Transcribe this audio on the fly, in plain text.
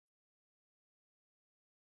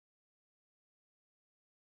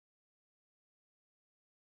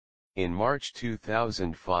In March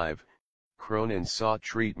 2005, Cronin sought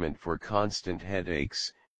treatment for constant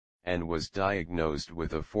headaches, and was diagnosed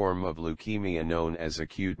with a form of leukemia known as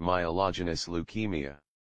acute myelogenous leukemia.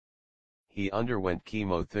 He underwent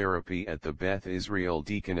chemotherapy at the Beth Israel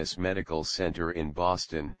Deaconess Medical Center in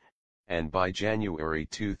Boston, and by January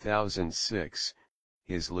 2006,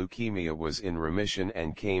 his leukemia was in remission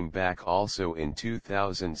and came back also in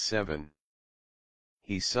 2007.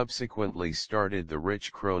 He subsequently started the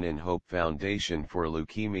Rich Cronin Hope Foundation for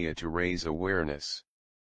Leukemia to raise awareness.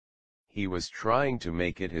 He was trying to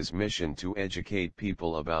make it his mission to educate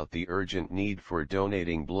people about the urgent need for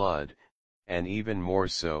donating blood, and even more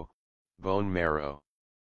so, bone marrow.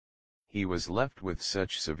 He was left with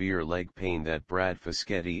such severe leg pain that Brad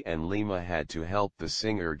Fischetti and Lima had to help the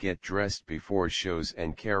singer get dressed before shows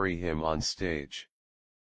and carry him on stage.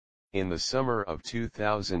 In the summer of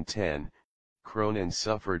 2010, Cronin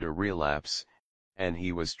suffered a relapse, and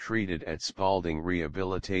he was treated at Spaulding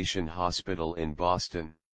Rehabilitation Hospital in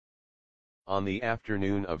Boston. On the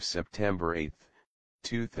afternoon of September 8,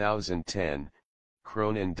 2010,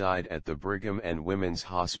 Cronin died at the Brigham and Women's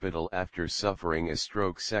Hospital after suffering a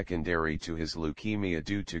stroke secondary to his leukemia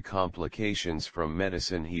due to complications from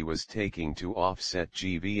medicine he was taking to offset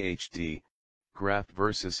GVHD, graft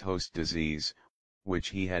versus host disease, which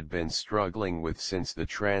he had been struggling with since the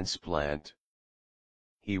transplant.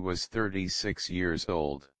 He was 36 years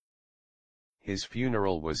old. His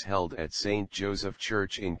funeral was held at St. Joseph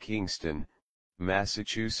Church in Kingston,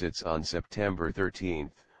 Massachusetts on September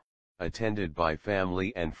 13, attended by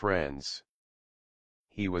family and friends.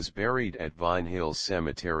 He was buried at Vine Hill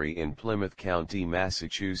Cemetery in Plymouth County,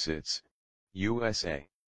 Massachusetts, USA.